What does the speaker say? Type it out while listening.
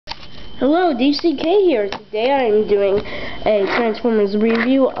Hello, DCK here. Today I am doing a Transformers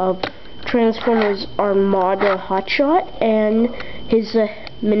review of Transformers Armada hotshot and his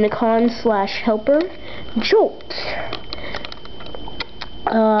Minicon / helper, Jolt.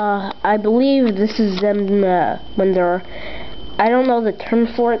 I believe this is them when they're, I don't know the term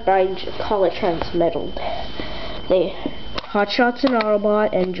for it, but I just call it transmetal. Hotshot's an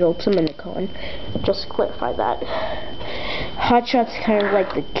Autobot and Jolt's a Minicon. Just to clarify that. Hotshot's kind of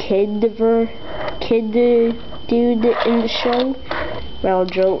like the kid dude in the show, while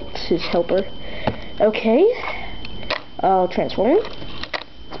Jolt's his helper. Okay, I'll transform him.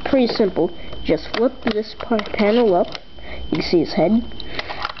 It's pretty simple. Just flip this panel up. You can see his head.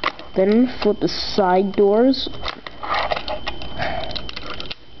 Then flip the side doors.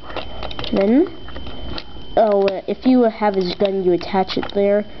 Then, if you have his gun, you attach it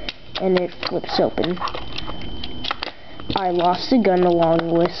there, and it flips open. I lost the gun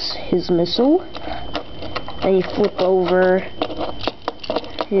along with his missile. Then you flip over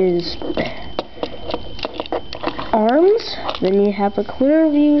his arms. Then you have a clear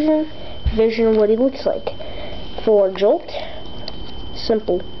vision of what he looks like. For Jolt,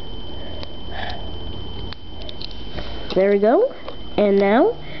 simple. There we go. And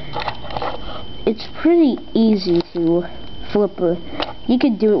now, it's pretty easy to flip you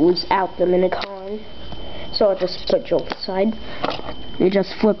could do it without the Minicon. So I'll just put Jolt aside. You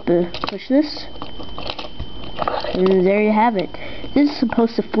just push this. And there you have it. This is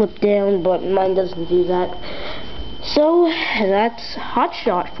supposed to flip down, but mine doesn't do that. So, that's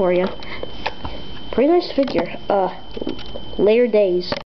Hotshot for you. Pretty nice figure. Later days.